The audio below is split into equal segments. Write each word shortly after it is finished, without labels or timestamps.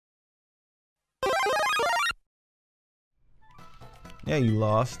Yeah, you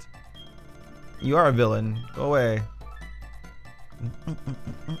lost. You are a villain. Go away.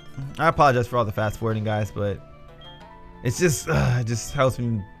 I apologize for all the fast forwarding, guys, but it's just it just helps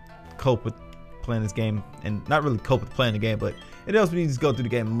me cope with playing this game, and not really cope with playing the game, but it helps me just go through the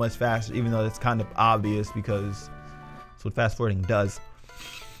game much faster, even though it's kind of obvious because that's what fast forwarding does.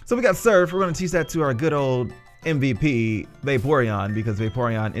 So we got Surf. We're going to teach that to our good old MVP Vaporeon, because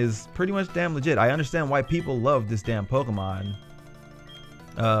Vaporeon is pretty much damn legit. I understand why people love this damn Pokemon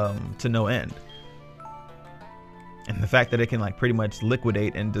to no end. And the fact that it can like pretty much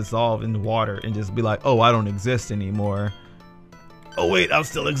liquidate and dissolve in the water and just be like, oh, I don't exist anymore. Oh wait, I'll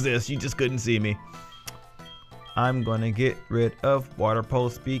still exist. You just couldn't see me. I'm gonna get rid of Water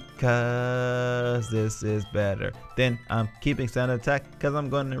Pulse because this is better. Then I'm keeping Sound Attack because I'm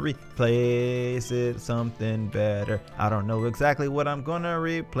gonna replace it with something better. I don't know exactly what I'm gonna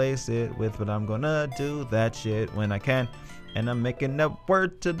replace it with, but I'm gonna do that shit when I can. And I'm making up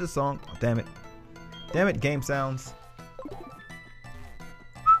word to the song. Oh, damn it. Damn it, game sounds.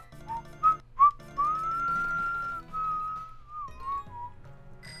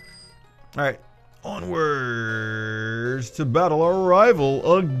 Alright, onwards to battle our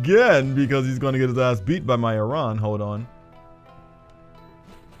rival again, because he's going to get his ass beat by my Iran. Hold on.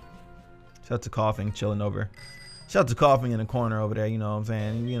 Shout out to Coughing, chilling over. Shout out to Coughing in the corner over there, you know what I'm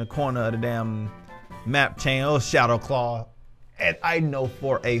saying? In the corner of the damn map chain. Oh, Shadow Claw. And I know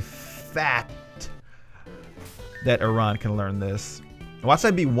for a fact that Iran can learn this. Watch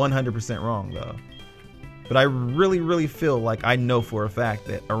that be 100% wrong, though. But I really feel like I know for a fact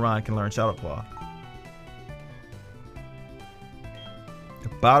that Iran can learn Shadow Claw.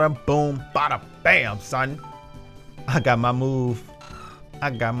 Bada boom, bada bam, son. I got my move.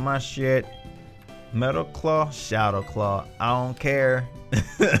 I got my shit. Metal Claw, Shadow Claw. I don't care.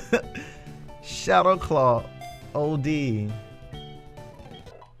 Shadow Claw, OD.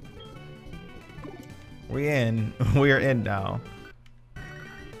 We're in now.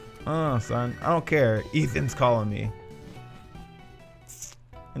 Oh, son, I don't care. Ethan's calling me.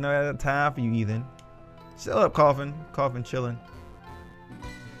 You know, I have time for you, Ethan. Shut up, Coughing. Coughing, chilling.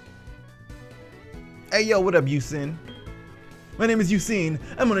 Hey, yo, what up, Yusin? My name is Yusin.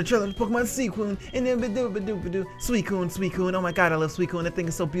 I'm on a trailer with Pokemon Suicune. And then Suicune. Oh my god, I love Suicune. That thing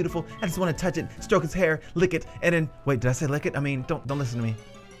is so beautiful. I just want to touch it, stroke its hair, lick it, and then wait, did I say lick it? I mean, don't listen to me.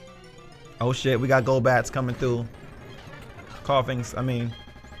 Oh shit, we got Golbats coming through. Coughings, I mean,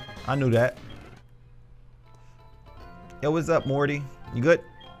 I knew that. Yo, what's up, Morty? You good?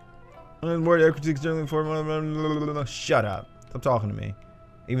 Morty, I critique generally for. Shut up. Stop talking to me.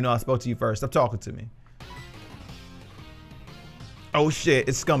 Even though I spoke to you first. Stop talking to me. Oh shit,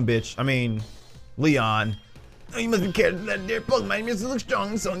 it's Scum Bitch. I mean, Leon. Oh, you must be careful of legendary Pokemon. You must look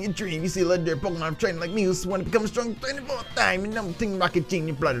strong so in your dream. You see a legendary Pokemon training like me who's want to become strong 24th time. And I'm thinking rocket chain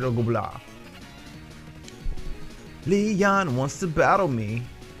your blood, blah blah. Leon wants to battle me.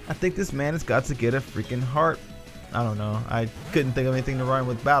 I think this man has got to get a freaking heart. I don't know. I couldn't think of anything to rhyme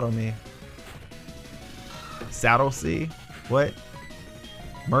with battle me. Saddle C? What?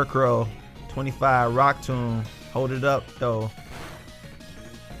 Murkrow. 25. Rock Tomb. Hold it up though.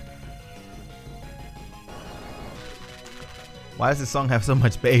 Why does this song have so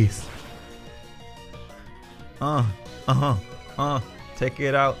much bass? Take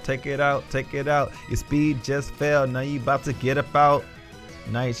it out, take it out, take it out. Your speed just fell, now you about to get up out.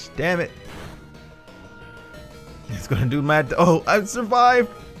 Nice, damn it. It's gonna do mad. Oh, I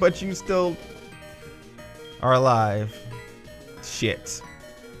survived, but you still are alive. Shit.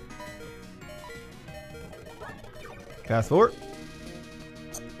 Fast forward.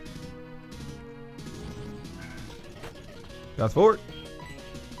 Fast forward.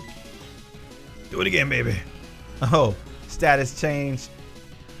 Do it again, baby. Oh, status change.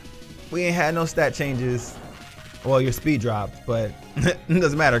 We ain't had no stat changes. Well, your speed dropped, but it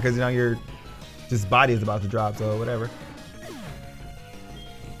doesn't matter because you know your just body is about to drop, so whatever.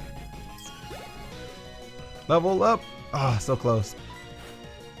 Level up. Ah, oh, so close.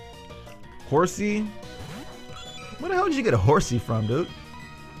 Horsey. Where the hell did you get a Horsey from, dude?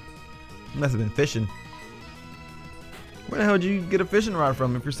 You must have been fishing. Where the hell did you get a fishing rod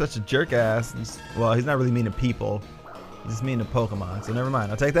from if you're such a jerk ass? Well, he's not really mean to people. He's just mean to Pokemon, so never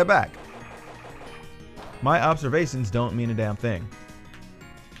mind. I'll take that back. My observations don't mean a damn thing.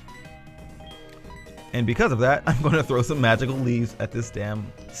 And because of that, I'm going to throw some magical leaves at this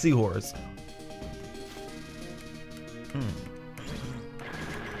damn seahorse.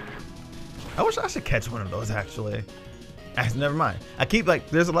 I wish I should catch one of those, actually. Never mind. I keep, like,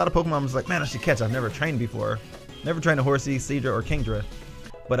 there's a lot of Pokemon I'm just like, man, I should catch. I've never trained before. Never trained a Horsey, Seadra, or Kingdra.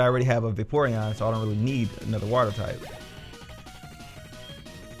 But I already have a Vaporeon, so I don't really need another water type.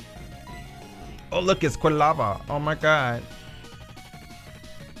 Oh, look, it's Quilava. Oh my god.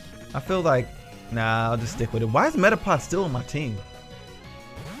 I feel like, nah, I'll just stick with it. Why is Metapod still on my team?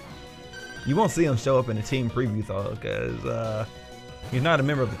 You won't see him show up in the team preview though, because he's not a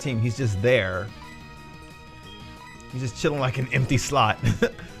member of the team. He's just there. He's just chilling like an empty slot.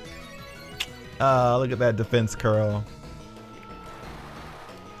 Look at that defense curl.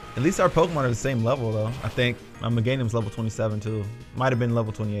 At least our Pokemon are the same level though. I think Meganim's level 27 too. Might have been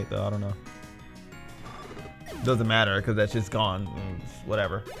level 28 though. I don't know. Doesn't matter because that shit's gone.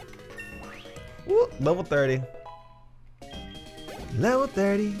 Whatever. Woo, level 30. Level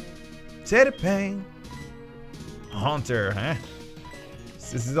 30. Teddy Pain. Haunter, huh?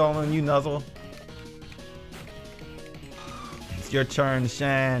 This is all on you, Nuzzle. It's your turn to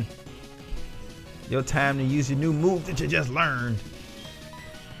shine. Your time to use your new move that you just learned.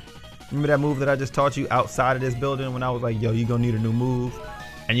 Remember that move that I just taught you outside of this building when I was like, yo, you gonna need a new move?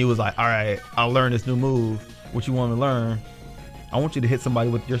 And you was like, all right, I'll learn this new move. What you want to learn? I want you to hit somebody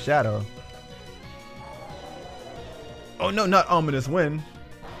with your shadow. Oh no, not ominous wind.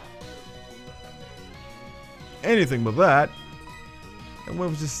 Anything but that. It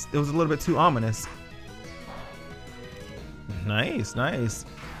was a little bit too ominous. Nice, nice.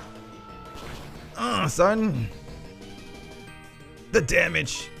 Son. The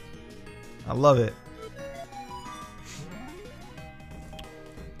damage. I love it.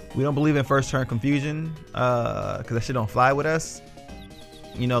 We don't believe in first turn confusion, cause that shit don't fly with us.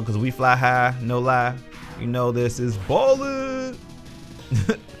 You know, cause we fly high, no lie. You know this is ballin'.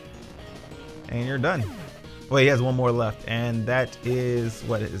 And you're done. Wait, he has one more left, and that is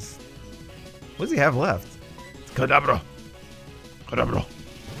what does he have left? It's Kadabra. Kadabra.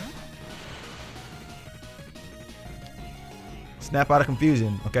 Snap out of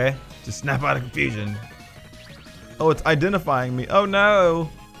confusion, okay? Just snap out of confusion. Oh, it's identifying me. Oh no.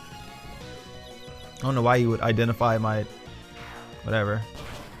 I don't know why you would identify my whatever.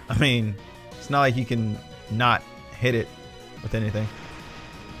 I mean, it's not like you can not hit it with anything.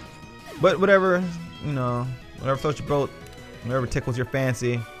 But whatever, you know, whatever floats your boat, whatever tickles your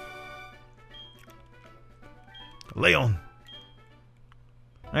fancy. Leon.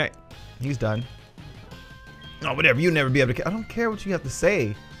 Alright, he's done. Oh, whatever, you'll never be able to. I don't care what you have to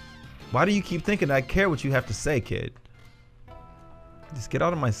say. Why do you keep thinking I care what you have to say, kid? Just get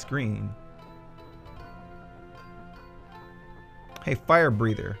out of my screen. Hey, fire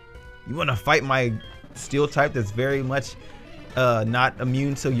breather. You want to fight my steel type that's very much not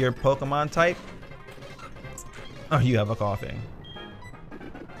immune to your Pokemon type? Oh, you have a coughing.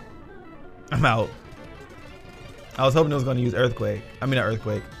 I'm out. I was hoping it was going to use Earthquake. I mean, not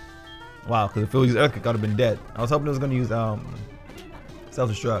Earthquake. Wow, because if it was Earthquake, I'd have been dead. I was hoping it was going to use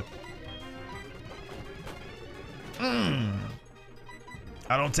Self-Destruct.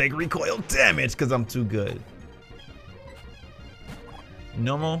 I don't take recoil damage because I'm too good.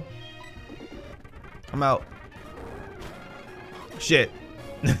 Normal. I'm out. Shit.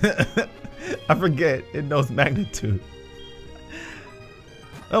 I forget. It knows magnitude.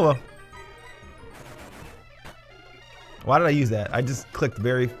 Oh well. Why did I use that? I just clicked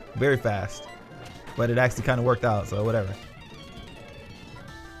very, very fast. But it actually kind of worked out, so whatever.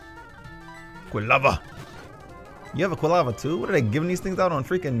 Quilava. You have a Quilava too? What are they giving these things out on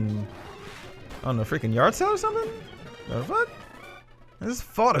freaking... on the freaking yard sale or something? What the fuck? I just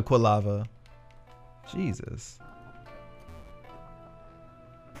fought a Quilava. Jesus.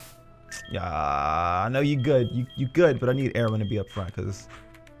 Yeah, I know you good. You good, but I need Erwin to be up front because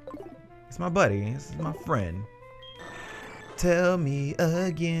it's my buddy. This is my friend. Tell me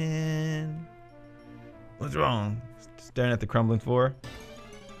again. What's wrong? Staring at the crumbling floor.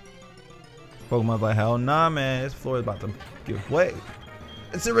 Pokemon's like, hell nah, man. This floor is about to give way.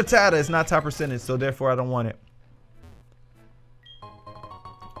 It's a Rattata. It's not top percentage, so therefore I don't want it.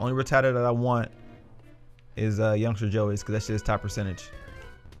 Only Rattata that I want is Youngster Joey's because that shit is top percentage.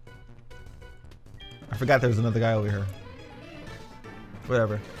 I forgot there was another guy over here.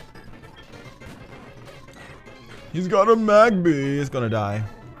 Whatever. He's got a Magby. It's gonna die.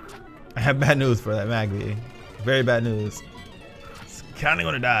 I have bad news for that Magby. Very bad news. It's kinda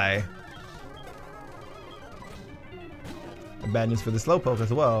gonna die. And bad news for the Slowpoke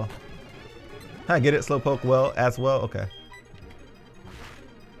as well. I get it, Slowpoke as well? Okay.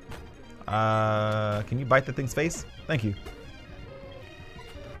 Can you bite the thing's face? Thank you.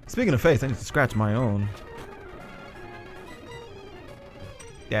 Speaking of face, I need to scratch my own.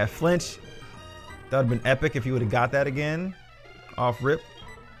 Yeah, flinch. That would have been epic if you would have got that again. Off rip.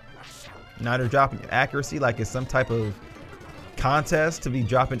 Now they're dropping accuracy like it's some type of contest to be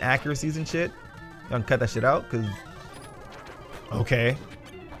dropping accuracies and shit. Y'all can cut that shit out, cause... Okay.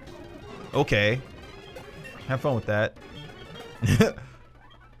 Okay. Have fun with that.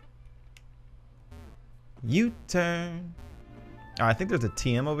 U-turn. Oh, I think there's a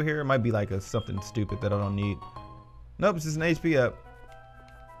TM over here. It might be like something stupid that I don't need. Nope, it's just an HP up.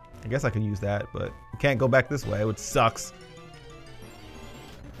 I guess I can use that, but I can't go back this way, which sucks.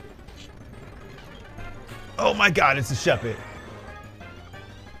 Oh my god, it's a Shuppet.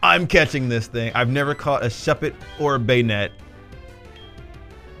 I'm catching this thing. I've never caught a Shuppet or a Bayonet.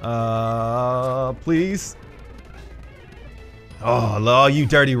 Please. Oh, you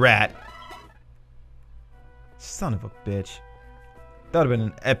dirty rat. Son of a bitch. That would have been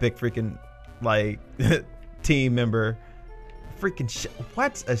an epic freaking, like, team member. Freaking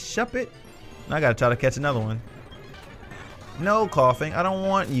what's a Shuppet? I gotta try to catch another one. No coughing. I don't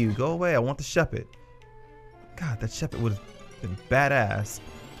want you. Go away. I want the Shuppet. God, that Shuppet would have been badass.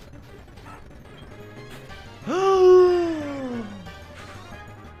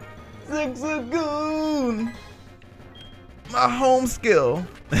 Zigzagoon! My home skill.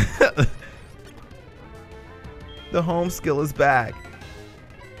 The home skill is back.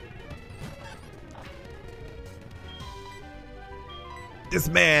 This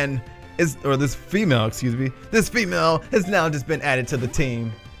man is, or this female, excuse me. This female has now just been added to the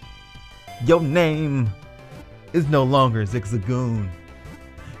team. Your name is no longer Zigzagoon.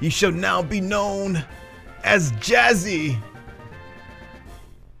 You shall now be known as Jazzy.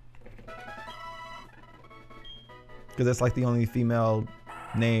 Because that's like the only female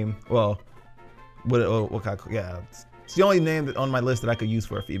name. Well, what kind of, yeah. It's the only name that on my list that I could use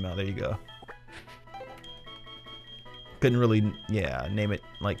for a female. There you go. Couldn't really, yeah, name it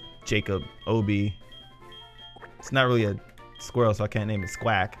like Jacob Obi. It's not really a squirrel, so I can't name it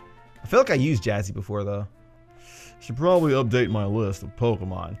Squack. I feel like I used Jazzy before though. Should probably update my list of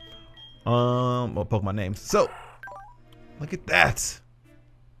Pokemon. Well, Pokemon names. So, look at that.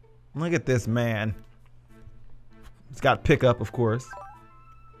 Look at this man. It's got pickup, of course.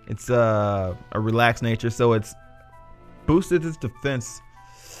 It's a relaxed nature, so it's boosted its defense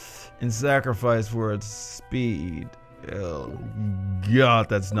and sacrificed for its speed. Oh god,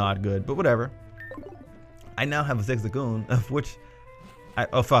 that's not good, but whatever. I now have a Zigzagoon, of which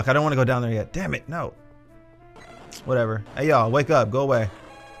oh fuck, I don't want to go down there yet. Damn it, no. Whatever. Hey y'all, wake up, go away.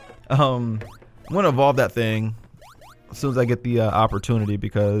 I'm gonna evolve that thing as soon as I get the opportunity,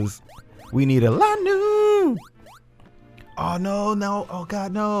 because we need a Lanu. Oh no, no, oh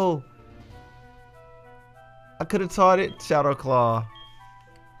god, no. I could have taught it Shadow Claw.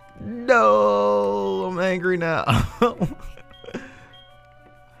 No, I'm angry now.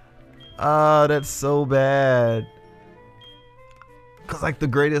 Ah, that's so bad. Cause like the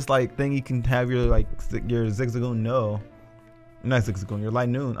greatest like thing you can have your Zigzagoon, no. Not Zigzagoon, your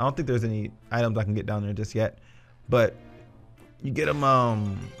Linoon. I don't think there's any items I can get down there just yet. But you get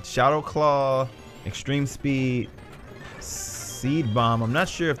them Shadow Claw, Extreme Speed, Seed Bomb. I'm not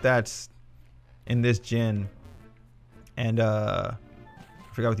sure if that's in this gen. And I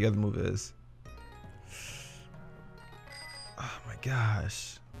forgot what the other move is. Oh my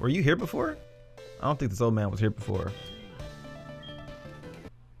gosh. Were you here before? I don't think this old man was here before.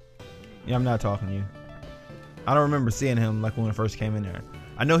 Yeah, I'm not talking to you. I don't remember seeing him like when I first came in there.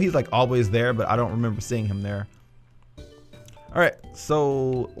 I know he's like always there, but I don't remember seeing him there. Alright,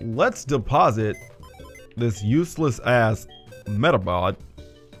 so let's deposit this useless ass Metabot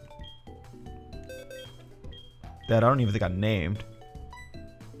that I don't even think I named.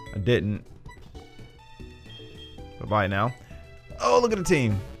 I didn't. Bye-bye now. Oh, look at the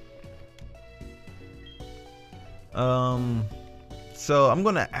team. So I'm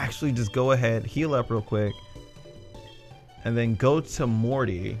gonna actually just go ahead, heal up real quick, and then go to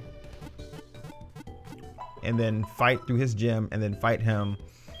Morty, and then fight through his gym, and then fight him.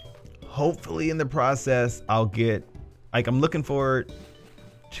 Hopefully in the process, I'll get, like, I'm looking forward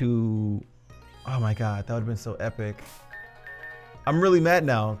to, oh my god, that would have been so epic. I'm really mad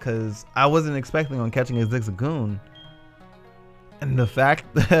now because I wasn't expecting on catching a Zigzagoon. And the fact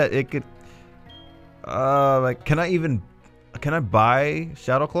that it could, like, can I buy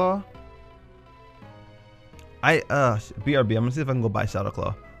Shadow Claw? BRB, I'm gonna see if I can go buy Shadow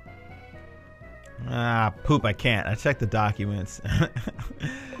Claw. Ah, poop, I can't. I checked the documents.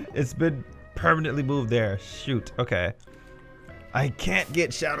 It's been permanently moved there. Shoot, okay. I can't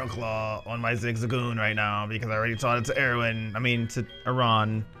get Shadow Claw on my Zigzagoon right now because I already taught it to Erwin. I mean, to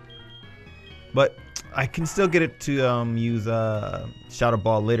Iran. But I can still get it to use Shadow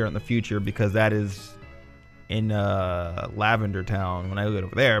Ball later in the future because that is in Lavender Town when I get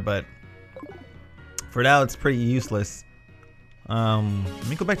over there. But for now, it's pretty useless. Let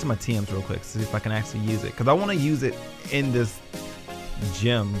me go back to my TMs real quick, see if I can actually use it, because I want to use it in this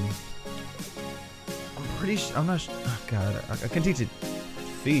gym. I'm I'm not, oh God, I can teach it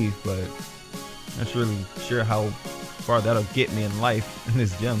thief, but I'm not really sure how far that'll get me in life in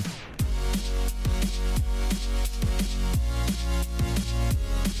this gym.